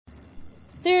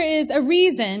There is a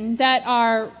reason that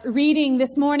our reading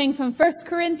this morning from 1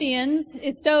 Corinthians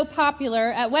is so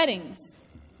popular at weddings.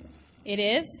 It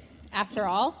is, after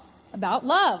all, about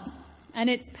love and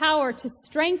its power to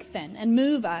strengthen and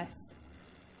move us.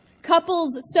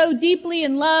 Couples so deeply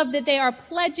in love that they are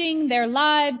pledging their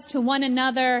lives to one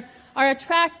another are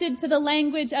attracted to the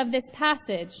language of this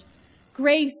passage,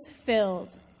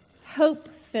 grace-filled,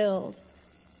 hope-filled.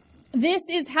 This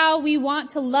is how we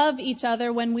want to love each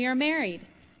other when we are married.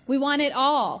 We want it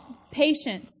all: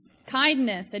 patience,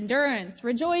 kindness, endurance,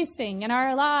 rejoicing in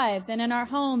our lives and in our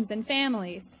homes and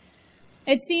families.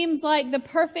 It seems like the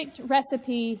perfect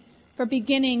recipe for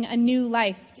beginning a new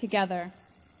life together.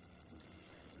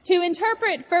 To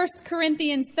interpret 1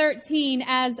 Corinthians 13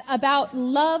 as about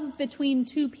love between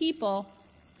two people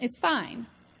is fine.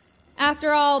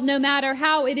 After all, no matter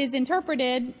how it is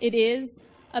interpreted, it is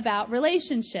about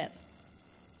relationship.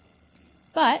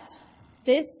 But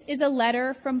this is a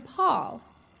letter from Paul,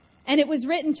 and it was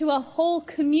written to a whole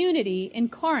community in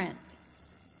Corinth,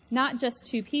 not just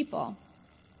two people.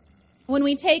 When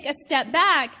we take a step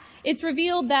back, it's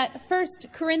revealed that 1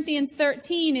 Corinthians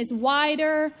 13 is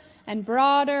wider and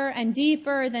broader and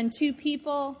deeper than two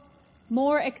people,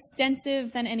 more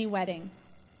extensive than any wedding.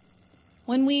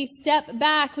 When we step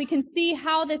back, we can see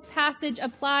how this passage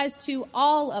applies to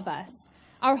all of us,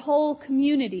 our whole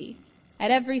community, at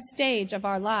every stage of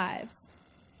our lives.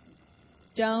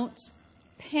 Don't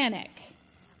panic.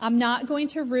 I'm not going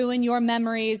to ruin your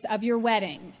memories of your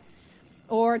wedding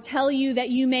or tell you that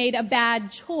you made a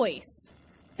bad choice,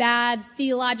 bad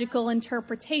theological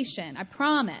interpretation. I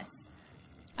promise.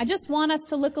 I just want us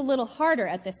to look a little harder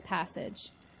at this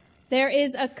passage. There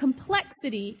is a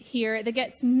complexity here that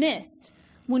gets missed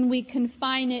when we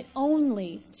confine it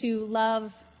only to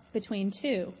love between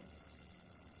two.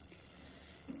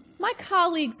 My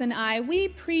colleagues and I, we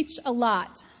preach a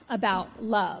lot about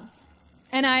love,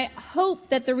 and I hope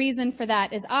that the reason for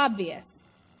that is obvious.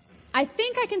 I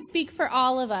think I can speak for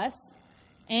all of us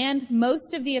and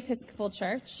most of the Episcopal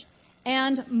Church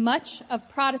and much of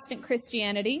Protestant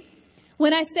Christianity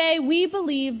when I say we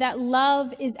believe that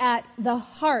love is at the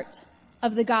heart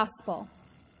of the gospel,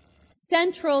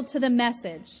 central to the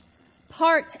message,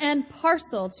 part and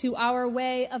parcel to our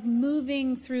way of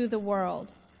moving through the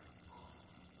world.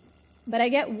 But I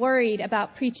get worried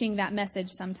about preaching that message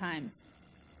sometimes.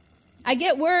 I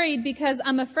get worried because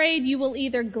I'm afraid you will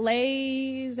either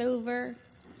glaze over,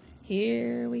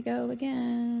 here we go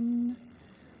again,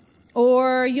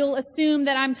 or you'll assume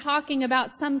that I'm talking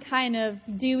about some kind of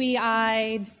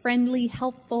dewy-eyed, friendly,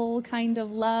 helpful kind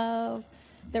of love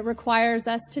that requires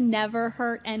us to never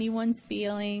hurt anyone's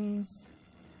feelings.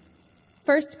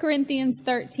 1 Corinthians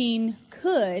 13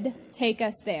 could take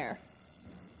us there.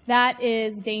 That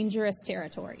is dangerous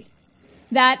territory.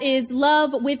 That is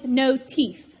love with no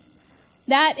teeth.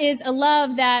 That is a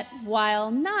love that, while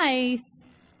nice,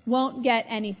 won't get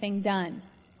anything done.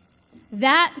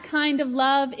 That kind of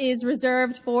love is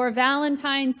reserved for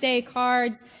Valentine's Day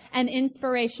cards and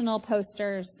inspirational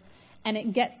posters, and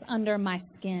it gets under my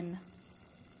skin.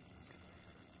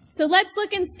 So let's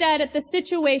look instead at the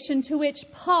situation to which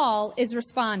Paul is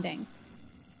responding.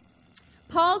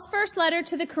 Paul's first letter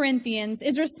to the Corinthians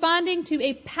is responding to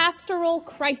a pastoral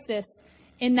crisis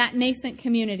in that nascent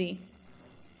community.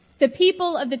 The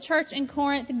people of the church in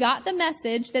Corinth got the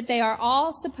message that they are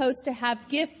all supposed to have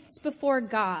gifts before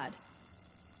God.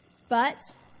 But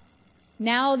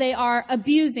now they are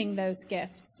abusing those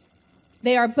gifts.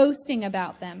 They are boasting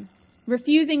about them,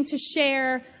 refusing to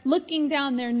share, looking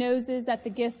down their noses at the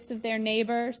gifts of their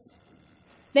neighbors.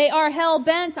 They are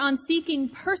hell-bent on seeking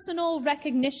personal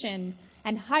recognition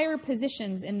and higher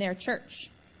positions in their church.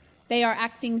 They are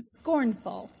acting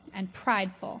scornful and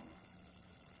prideful.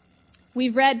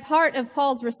 We've read part of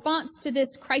Paul's response to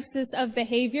this crisis of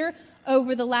behavior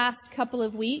over the last couple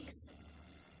of weeks.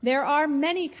 There are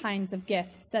many kinds of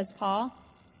gifts, says Paul.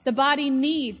 The body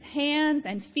needs hands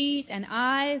and feet and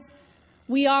eyes.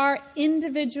 We are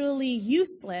individually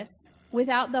useless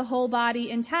without the whole body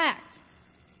intact.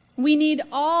 We need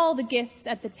all the gifts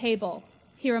at the table,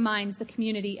 he reminds the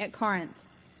community at Corinth.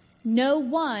 No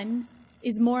one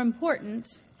is more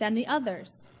important than the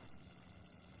others.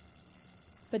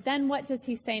 But then what does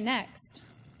he say next?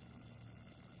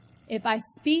 If I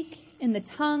speak in the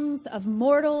tongues of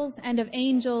mortals and of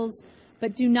angels,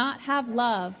 but do not have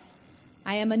love,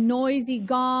 I am a noisy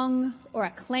gong or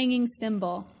a clanging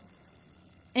cymbal.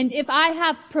 And if I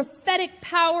have prophetic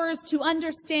powers to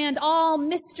understand all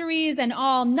mysteries and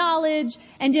all knowledge,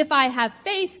 and if I have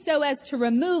faith so as to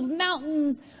remove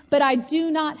mountains, but I do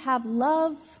not have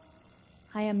love,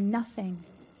 I am nothing.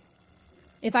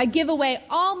 if I give away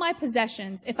all my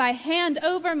possessions, if I hand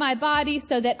over my body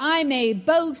so that I may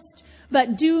boast,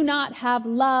 but do not have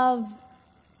love,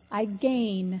 I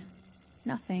gain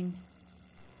nothing.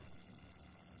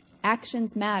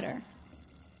 Actions matter,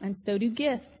 and so do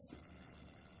gifts,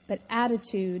 but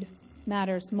attitude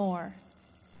matters more.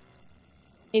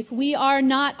 If we are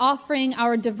not offering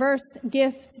our diverse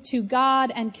gifts to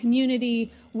God and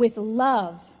community with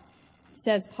love,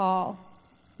 says Paul,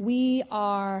 we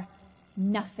are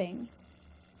nothing.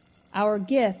 Our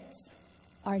gifts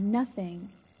are nothing.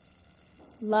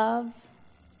 Love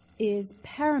is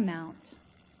paramount.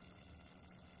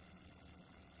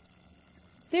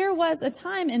 There was a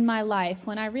time in my life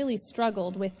when I really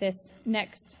struggled with this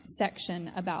next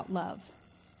section about love.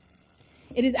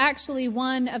 It is actually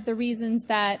one of the reasons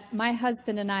that my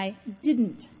husband and I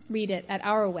didn't read it at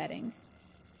our wedding.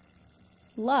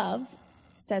 Love,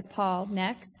 says Paul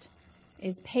next,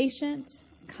 is patient,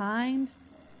 kind,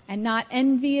 and not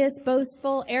envious,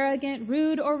 boastful, arrogant,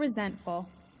 rude, or resentful.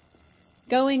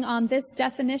 Going on this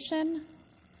definition,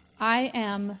 I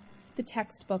am the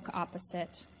textbook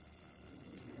opposite.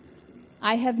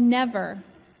 I have never,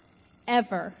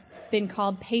 ever been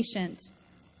called patient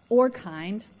or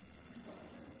kind.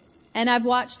 And I've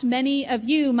watched many of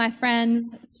you, my friends,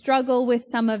 struggle with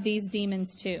some of these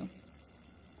demons too.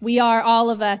 We are,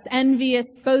 all of us, envious,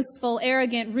 boastful,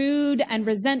 arrogant, rude, and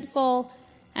resentful,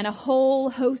 and a whole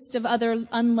host of other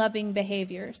unloving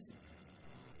behaviors.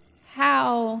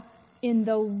 How in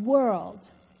the world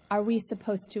are we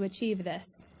supposed to achieve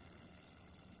this?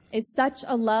 Is such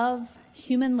a love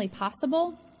humanly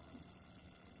possible?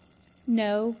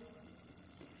 No,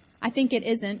 I think it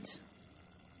isn't.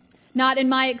 Not in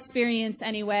my experience,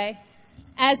 anyway.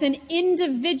 As an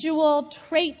individual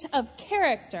trait of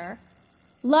character,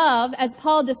 love, as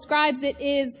Paul describes it,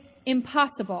 is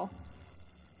impossible.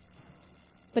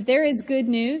 But there is good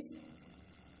news.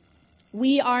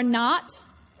 We are not,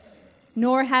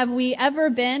 nor have we ever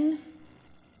been,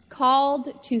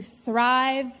 called to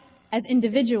thrive as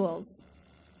individuals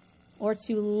or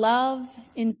to love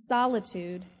in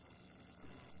solitude.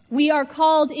 We are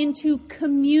called into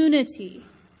community,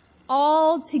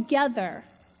 all together.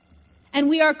 And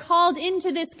we are called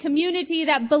into this community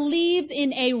that believes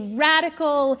in a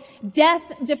radical,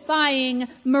 death-defying,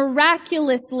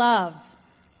 miraculous love.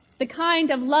 The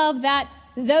kind of love that,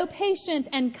 though patient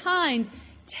and kind,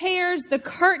 tears the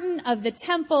curtain of the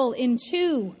temple in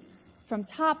two from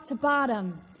top to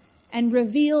bottom and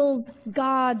reveals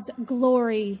God's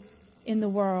glory in the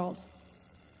world.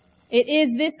 It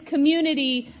is this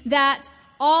community that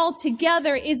all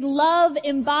together is love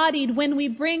embodied when we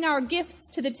bring our gifts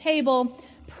to the table,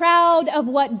 proud of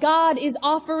what God is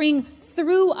offering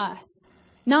through us,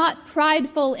 not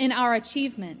prideful in our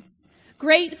achievements,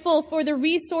 grateful for the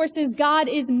resources God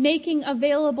is making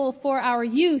available for our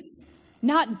use,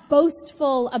 not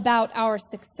boastful about our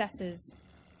successes.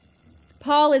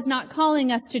 Paul is not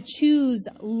calling us to choose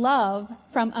love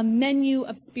from a menu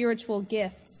of spiritual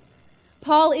gifts.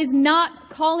 Paul is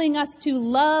not calling us to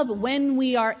love when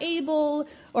we are able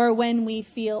or when we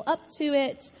feel up to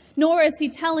it, nor is he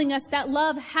telling us that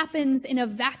love happens in a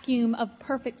vacuum of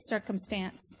perfect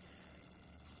circumstance.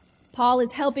 Paul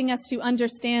is helping us to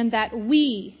understand that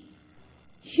we,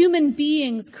 human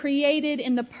beings created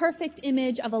in the perfect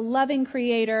image of a loving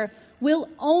Creator, will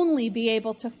only be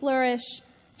able to flourish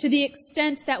to the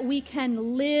extent that we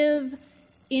can live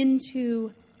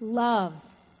into love.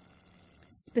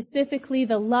 Specifically,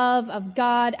 the love of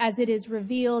God as it is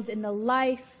revealed in the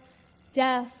life,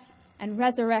 death, and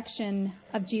resurrection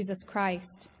of Jesus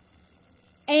Christ.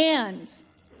 And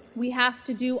we have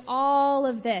to do all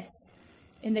of this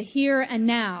in the here and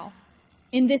now,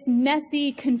 in this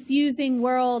messy, confusing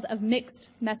world of mixed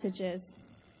messages.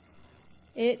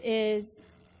 It is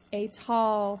a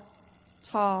tall,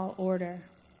 tall order.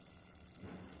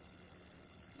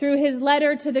 Through his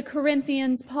letter to the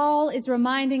Corinthians, Paul is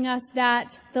reminding us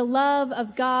that the love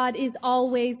of God is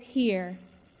always here,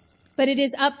 but it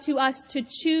is up to us to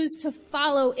choose to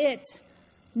follow it,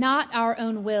 not our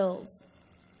own wills.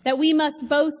 That we must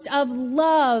boast of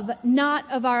love,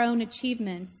 not of our own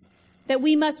achievements. That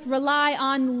we must rely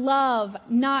on love,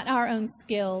 not our own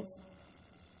skills.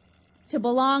 To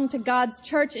belong to God's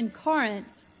church in Corinth,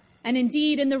 and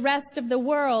indeed in the rest of the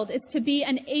world, is to be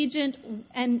an agent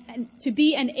and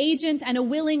a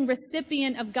willing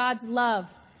recipient of God's love,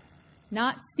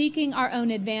 not seeking our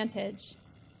own advantage,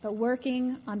 but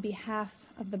working on behalf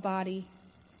of the body.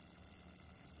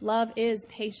 Love is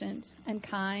patient and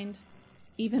kind,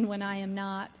 even when I am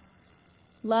not.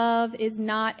 Love is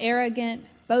not arrogant,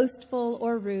 boastful,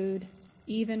 or rude,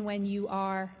 even when you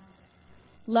are.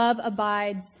 Love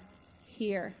abides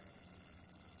here.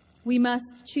 We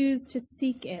must choose to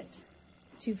seek it,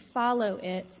 to follow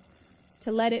it,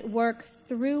 to let it work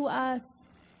through us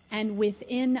and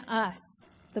within us,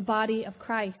 the body of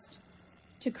Christ,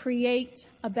 to create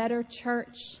a better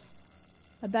church,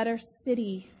 a better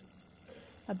city,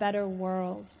 a better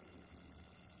world.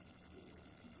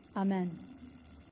 Amen.